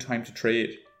a good time to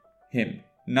trade him.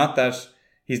 Not that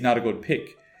he's not a good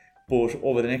pick, but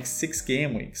over the next 6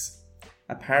 game weeks,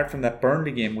 apart from that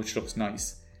Burnley game, which looks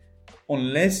nice,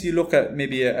 unless you look at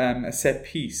maybe a set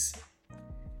piece,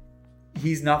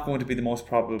 he's not going to be the most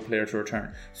probable player to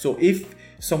return. So if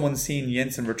someone's seen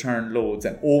Jensen return loads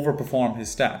and overperform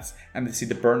his stats, and they see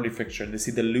the Burnley fixture and they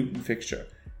see the Luton fixture,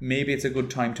 maybe it's a good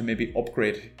time to maybe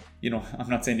upgrade. I'm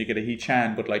not saying you get a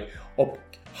He-Chan, but like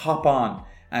hop on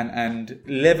and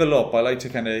level up. I like to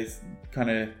kind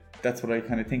of that's what I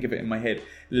kind of think of it in my head.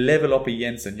 Level up a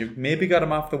Jensen. You've maybe got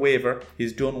him off the waiver,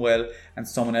 he's done well, and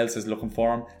someone else is looking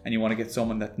for him, and you want to get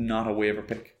someone that's not a waiver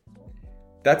pick.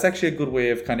 That's actually a good way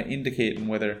of kind of indicating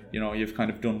whether you've kind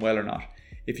of done well or not.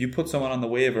 If you put someone on the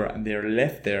waiver and they're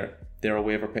left there, they're a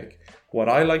waiver pick. What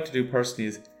I like to do personally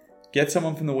is get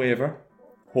someone from the waiver,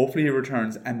 hopefully he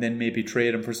returns, and then maybe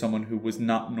trade him for someone who was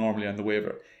not normally on the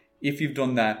waiver. If you've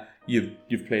done that,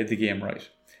 you've played the game right.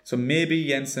 So maybe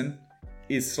Jensen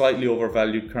is slightly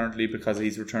overvalued currently because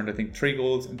he's returned, I think, 3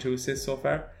 goals and 2 assists so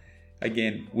far.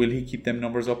 Again, will he keep them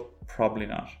numbers up? Probably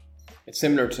not. It's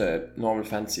similar to normal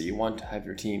fantasy. You want to have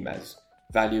your team as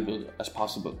valuable as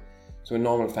possible. So in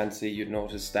normal fantasy, you'd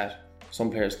notice that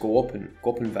some players go up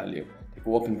in value, they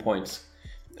go up in points,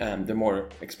 they're more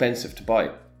expensive to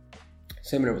buy.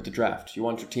 Similar with the draft, you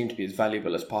want your team to be as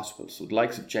valuable as possible. So the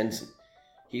likes of Jensen,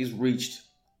 he's reached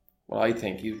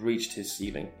his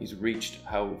ceiling. He's reached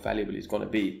how valuable he's going to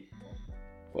be.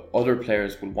 But other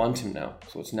players will want him now.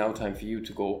 So it's now time for you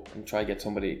to go and try get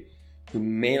somebody who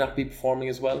may not be performing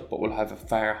as well, but will have a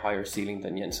far higher ceiling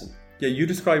than Jensen. Yeah, you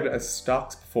described it as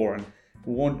stocks before, and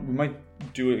we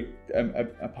might do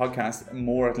a podcast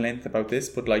more at length about this,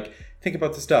 but like, think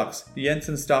about the stocks. The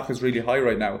Jensen stock is really high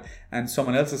right now, and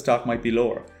someone else's stock might be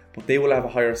lower, but they will have a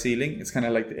higher ceiling. It's kind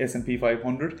of like the S&P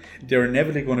 500. They're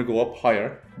inevitably going to go up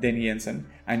higher than Jensen,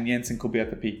 and Jensen could be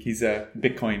at the peak. He's a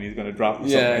Bitcoin, he's going to drop or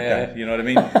something that. You know what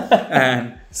I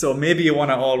mean? So maybe you want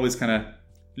to always kind of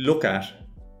look at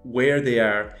where they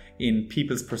are in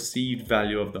people's perceived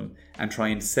value of them and try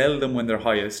and sell them when they're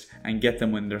highest and get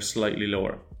them when they're slightly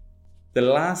lower. The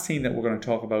last team that we're going to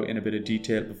talk about in a bit of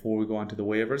detail before we go on to the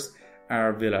waivers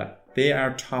are Villa. They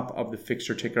are top of the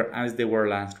fixture ticker as they were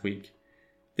last week.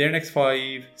 Their next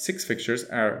 6 fixtures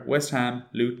are West Ham,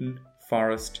 Luton,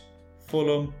 Forest,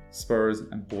 Fulham, Spurs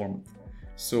and Bournemouth.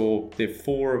 So they have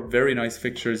 4 very nice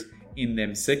fixtures in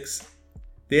them 6.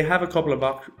 They have a couple of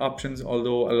options,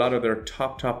 although a lot of their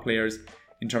top players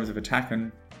in terms of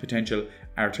attacking potential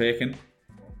are taken.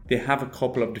 They have a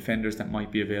couple of defenders that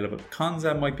might be available.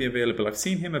 Konza might be available. I've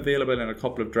seen him available in a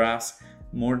couple of drafts,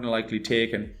 more than likely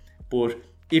taken. But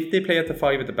if they play at the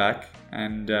 5 at the back,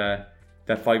 and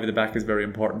that 5 at the back is very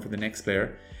important for the next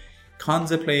player,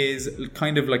 Konza plays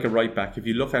kind of like a right back. If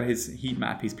you look at his heat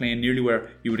map, he's playing nearly where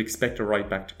you would expect a right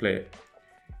back to play.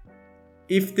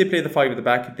 If they play the 5 at the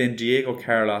back, then Diego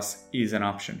Carlos is an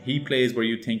option. He plays where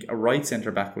you think a right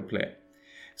centre back would play.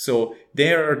 So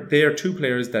they are two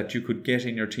players that you could get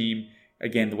in your team.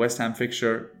 Again, the West Ham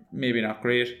fixture, maybe not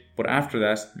great, but after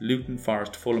that, Luton,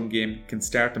 Forest, Fulham game, can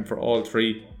start them for all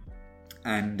three,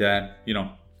 and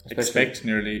expect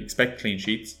clean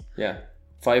sheets. Yeah,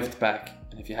 5 at the back,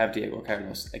 and if you have Diego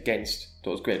Carlos against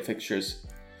those great fixtures,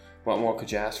 what more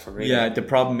could you ask for, really? Yeah, the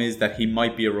problem is that he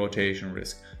might be a rotation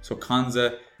risk. So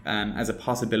Konza as a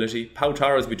possibility. Pau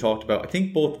Torres we talked about. I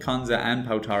think both Konza and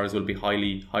Pau Torres will be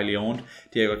highly owned.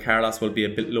 Diego Carlos will be a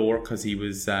bit lower because he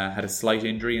was had a slight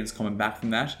injury and is coming back from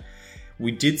that.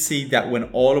 We did see that when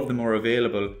all of them were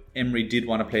available, Emery did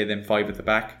want to play them 5 at the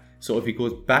back. So if he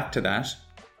goes back to that,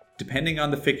 depending on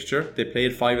the fixture, they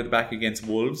played 5 at the back against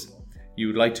Wolves. You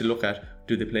would like to look at,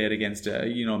 do they play it against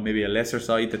maybe a lesser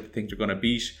side that they think they're going to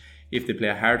beat? If they play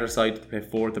a harder side, they play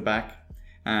 4 at the back.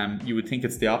 You would think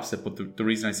it's the opposite, but the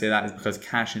reason I say that is because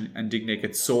Cash and Digne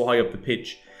get so high up the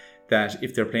pitch that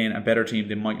if they're playing a better team,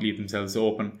 they might leave themselves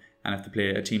open. And if they play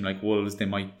a team like Wolves, they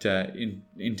might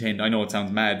intend, I know it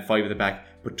sounds mad, 5 at the back,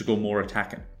 but to go more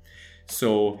attacking.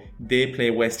 So they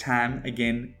play West Ham,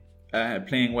 again,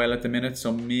 playing well at the minute,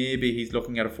 so maybe he's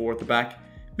looking at a 4 at the back.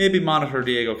 Maybe monitor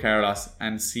Diego Carlos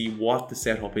and see what the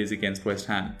setup is against West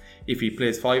Ham. If he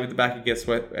plays 5 at the back against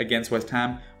West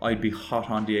Ham, I'd be hot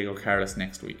on Diego Carlos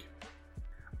next week.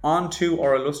 On to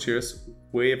our illustrious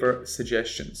waiver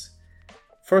suggestions.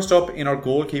 First up, in our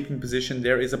goalkeeping position,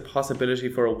 there is a possibility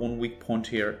for a 1-week punt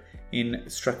here in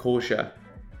Strakosha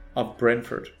of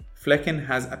Brentford. Flecken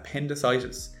has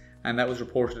appendicitis, and that was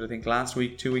reported, I think, last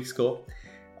week, 2 weeks ago.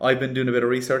 I've been doing a bit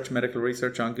of medical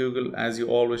research on Google, as you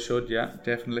always should, yeah,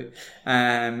 definitely.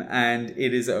 And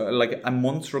it is like a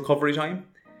month's recovery time.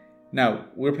 Now,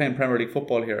 we're playing Premier League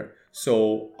football here,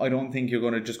 so I don't think you're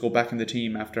going to just go back in the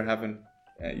team after having,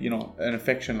 an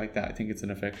infection like that. I think it's an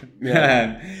infection.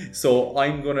 Yeah. So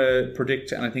I'm going to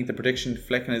predict, and I think the prediction,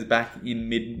 Flecken is back in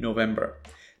mid-November.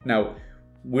 Now,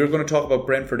 we're going to talk about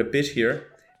Brentford a bit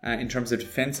here in terms of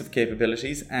defensive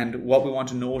capabilities, and what we want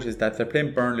to note is that they're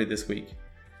playing Burnley this week.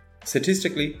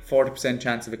 Statistically, 40%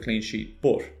 chance of a clean sheet,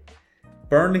 but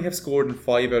Burnley have scored in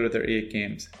 5 out of their 8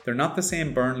 games. They're not the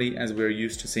same Burnley as we're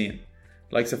used to seeing.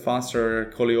 Likes of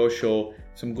Foster, Koleosho,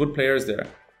 some good players there.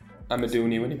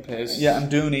 Amadouni when he plays. Yeah,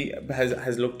 Amadouni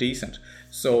has looked decent.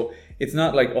 So it's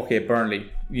not like, okay,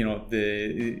 Burnley,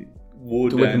 the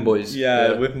Wood, the whipping boys. Yeah,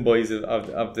 the whipping boys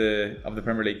of the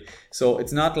Premier League. So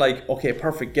it's not like, okay,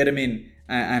 perfect, get him in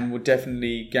and would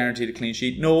definitely guarantee the clean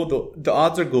sheet. No, the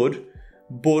odds are good.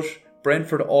 But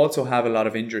Brentford also have a lot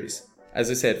of injuries. As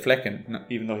I said, Flecken,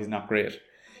 even though he's not great.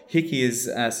 Hickey is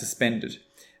suspended.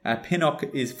 Pinnock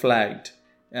is flagged.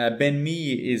 Ben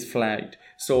Mee is flagged.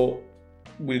 So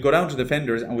we'll go down to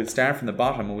defenders and we'll start from the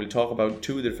bottom and we'll talk about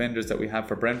 2 defenders that we have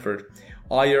for Brentford.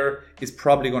 Ayer is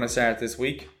probably going to start this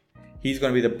week. He's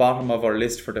going to be the bottom of our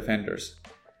list for defenders.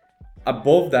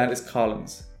 Above that is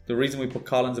Collins. The reason we put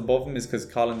Collins above him is because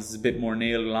Collins is a bit more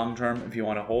nailed long term if you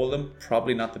want to hold him.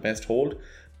 Probably not the best hold,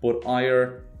 but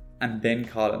Ayer and then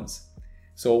Collins.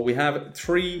 So we have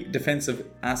 3 defensive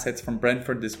assets from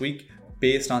Brentford this week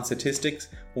based on statistics.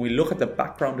 When we look at the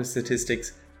background of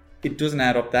statistics, it doesn't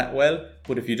add up that well,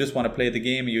 but if you just want to play the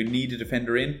game and you need a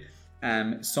defender in,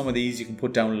 some of these you can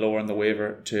put down lower on the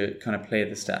waiver to kind of play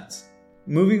the stats.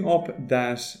 Moving up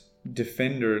that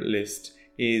defender list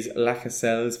is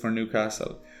Lascelles for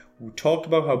Newcastle. We talked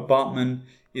about how Botman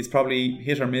is probably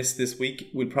hit or miss this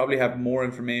week. We'll probably have more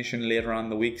information later on in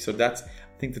the week. So that's,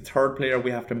 I think, the third player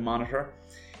we have to monitor.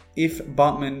 If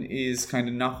Botman is kind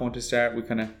of not going to start, we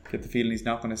kind of get the feeling he's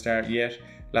not going to start yet.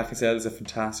 Lascelles is a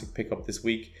fantastic pickup this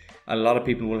week. A lot of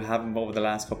people will have him over the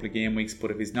last couple of game weeks, but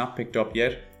if he's not picked up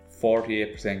yet,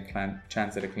 48%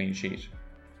 chance at a clean sheet.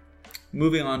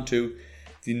 Moving on to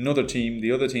the other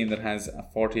team that has a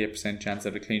 48% chance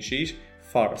at a clean sheet,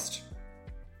 Forest.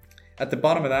 At the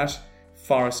bottom of that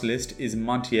Forest list is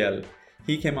Montiel.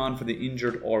 He came on for the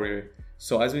injured Aurier.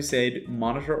 So as we said,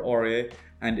 monitor Aurier,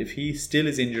 and if he still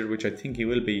is injured, which I think he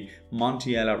will be,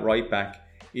 Montiel at right back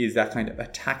is that kind of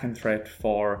attacking threat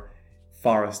for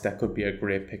Forest that could be a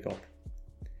great pickup.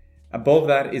 Above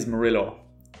that is Murillo,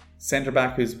 centre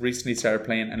back who's recently started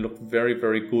playing and looked very,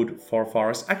 very good for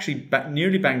Forest. Actually,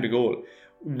 nearly banged a goal.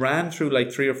 Ran through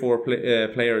like 3 or 4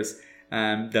 players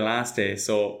the last day.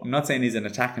 So I'm not saying he's an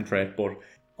attacking threat, but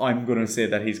I'm going to say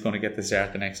that he's going to get the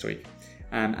start the next week.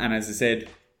 And as I said,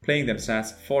 playing them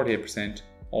stats, 48%,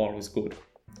 always good.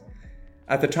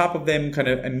 At the top of them kind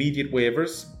of immediate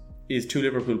waivers is 2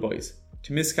 Liverpool boys.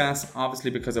 Timiskas,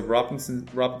 obviously because of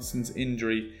Robinson's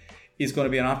injury, is going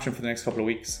to be an option for the next couple of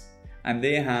weeks. And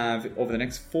they have, over the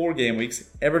next 4 game weeks,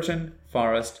 Everton,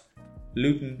 Forest,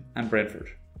 Luton and Brentford.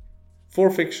 4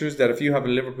 fixtures that if you have a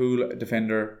Liverpool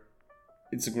defender,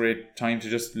 it's a great time to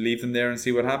just leave them there and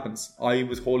see what happens. I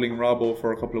was holding Robbo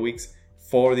for a couple of weeks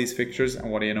for these fixtures,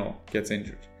 and what do you know? Gets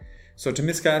injured. So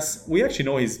Timiskas, we actually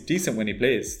know he's decent when he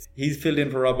plays. He's filled in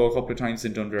for Robbo a couple of times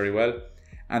and done very well.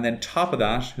 And then top of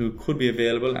that, who could be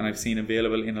available, and I've seen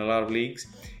available in a lot of leagues,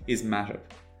 is Matip.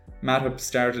 Matip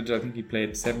started, I think he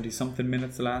played 70-something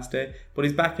minutes the last day, but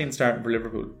he's back in starting for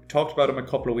Liverpool. We talked about him a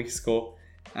couple of weeks ago,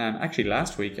 actually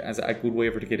last week, as a good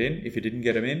waiver to get in if you didn't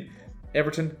get him in.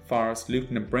 Everton, Forest,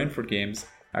 Luton and Brentford games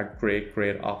are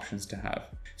great options to have.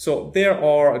 So there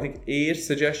are, I think, 8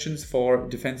 suggestions for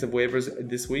defensive waivers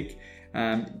this week.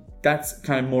 That's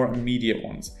kind of more immediate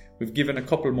ones. We've given a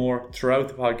couple more throughout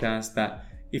the podcast that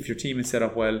if your team is set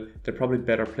up well, they're probably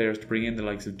better players to bring in, the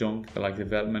likes of Dunk, the likes of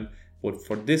Veltman. But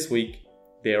for this week,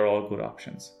 they are all good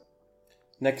options.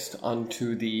 Next, on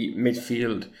to the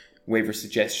midfield waiver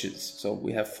suggestions. So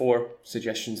we have 4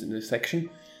 suggestions in this section.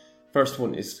 First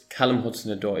one is Callum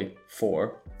Hudson-Odoi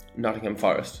for Nottingham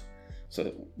Forest.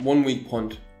 So 1 week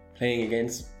punt, playing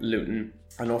against Luton.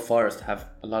 I know Forest have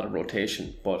a lot of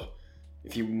rotation, but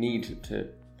if you need to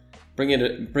bring in a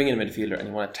midfielder and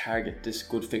you want to target this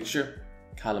good fixture,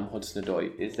 Callum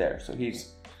Hudson-Odoi is there. So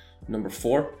he's number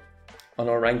 4 on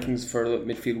our rankings for the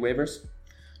midfield waivers.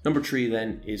 Number 3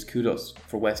 then is Kudos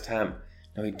for West Ham.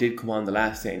 Now he did come on the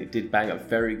last day and he did bang a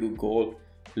very good goal.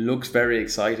 Looks very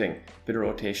exciting. Bit of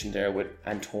rotation there with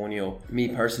Antonio. Me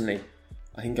personally,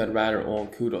 I think I'd rather own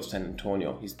Kudos than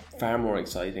Antonio. He's far more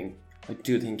exciting. I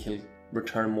do think he'll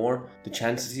return more. The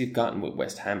chances he's gotten with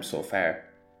West Ham so far,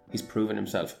 he's proven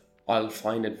himself. I'll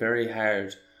find it very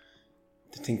hard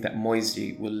to think that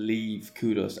Moisey will leave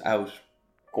Kudos out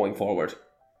going forward.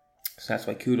 So that's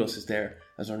why Kudos is there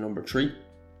as our number 3.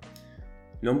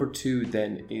 Number 2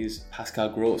 then is Pascal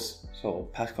Gross. So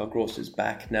Pascal Gross is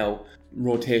back now.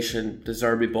 Rotation, the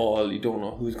Zerbi ball, you don't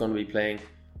know who's going to be playing.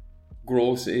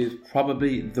 Gross is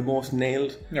probably the most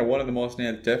nailed. Yeah, one of the most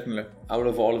nailed, definitely. Out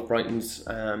of all of Brighton's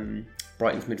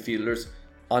midfielders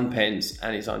on pens,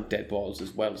 and he's on dead balls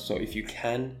as well. So if you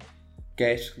can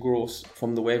get Gross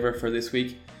from the waiver for this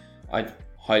week, I'd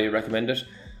highly recommend it.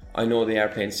 I know they are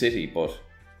playing City, but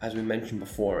as we mentioned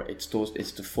before, it's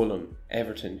the Fulham,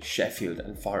 Everton, Sheffield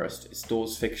and Forest. It's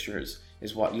those fixtures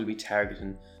is what you'll be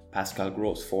targeting Pascal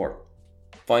Gross for.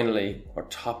 Finally, our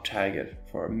top target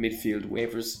for our midfield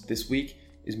waivers this week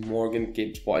is Morgan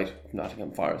Gibbs-White of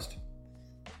Nottingham Forest.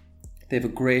 They have a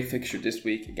great fixture this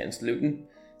week against Luton,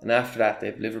 and after that they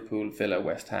have Liverpool, Villa,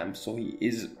 West Ham, so he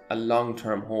is a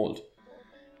long-term hold.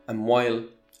 And while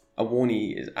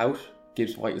Awoni is out,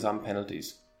 Gibbs-White is on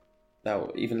penalties.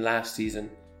 Now, even last season,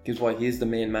 Gibbs-White, he is the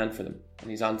main man for them, and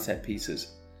he's on set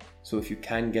pieces. So if you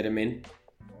can get him in,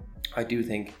 I do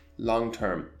think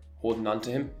long-term, holding on to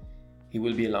him, he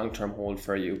will be a long-term hold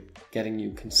for you, getting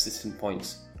you consistent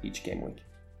points each game week.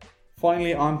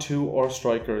 Finally, on to our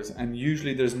strikers, and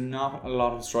usually there's not a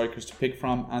lot of strikers to pick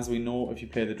from. As we know, if you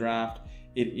play the draft,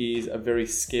 it is a very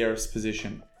scarce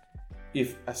position.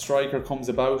 If a striker comes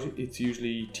about, it's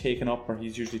usually taken up, or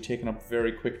he's usually taken up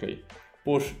very quickly.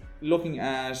 But looking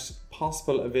at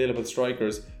possible available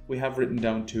strikers, we have written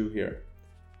down 2 here.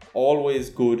 Always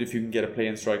good if you can get a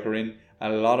playing striker in. A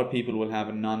lot of people will have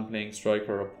a non-playing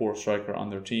striker or a poor striker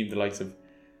on their team, the likes of,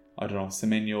 I don't know,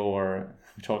 Semenyo, or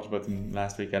we talked about them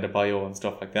last week, Adebayo and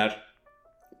stuff like that.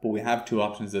 But we have 2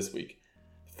 options this week.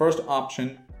 The first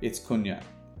option, it's Cunha.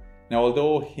 Now,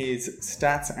 although his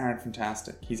stats aren't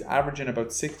fantastic, he's averaging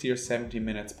about 60 or 70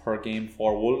 minutes per game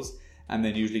for Wolves, and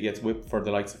then usually gets whipped for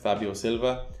the likes of Fabio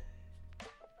Silva.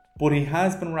 But he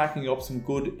has been racking up some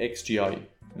good XGI.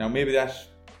 Now, maybe that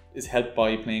is helped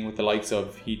by playing with the likes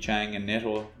of Hee Chang and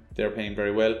Neto. They're playing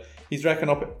very well. He's racking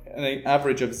up an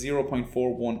average of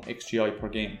 0.41 XGI per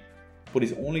game, but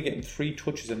he's only getting 3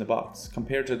 touches in the box,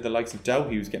 compared to the likes of Dow,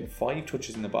 who's getting 5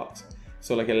 touches in the box.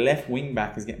 So like a left wing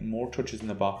back is getting more touches in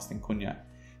the box than Cunha.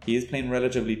 He is playing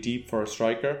relatively deep for a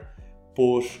striker,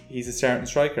 but he's a starting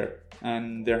striker,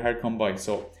 and they're hard come by.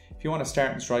 So if you want a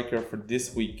starting striker for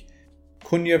this week,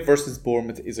 Cunha versus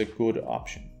Bournemouth is a good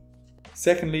option.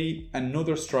 Secondly,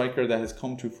 another striker that has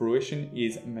come to fruition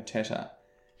is Mateta.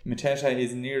 Mateta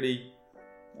is nearly,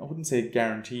 I wouldn't say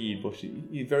guaranteed, but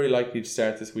he's very likely to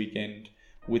start this weekend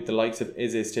with the likes of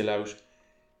Eze still out.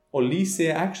 Olise,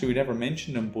 actually we never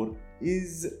mentioned him, but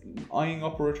is eyeing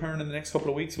up a return in the next couple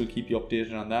of weeks. We'll keep you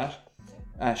updated on that.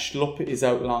 Schlupp is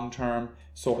out long term.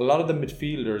 So a lot of the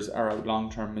midfielders are out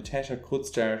long term. Mateta could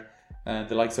start,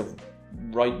 the likes of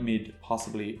right mid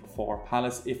possibly for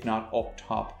Palace, if not up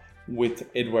top with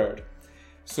Edouard.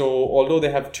 So although they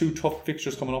have 2 tough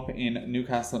fixtures coming up in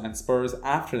Newcastle and Spurs,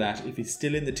 after that, if he's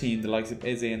still in the team, the likes of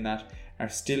Eze and that are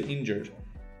still injured,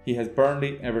 he has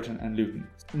Burnley, Everton and Luton.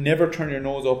 Never turn your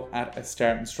nose up at a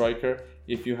starting striker.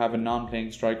 If you have a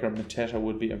non-playing striker, Mateta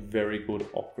would be a very good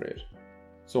upgrade.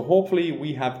 So hopefully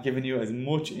we have given you as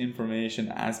much information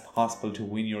as possible to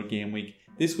win your game week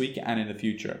this week and in the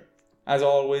future. As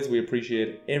always, we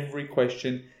appreciate every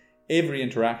question, every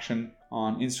interaction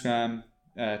on Instagram,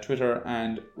 Twitter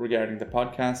and regarding the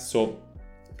podcast. So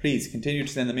please continue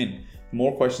to send them in. The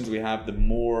more questions we have, the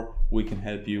more we can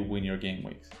help you win your game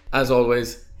weeks. As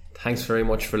always, thanks very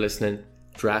much for listening.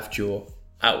 Draft Duo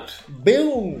out.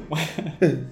 Boom!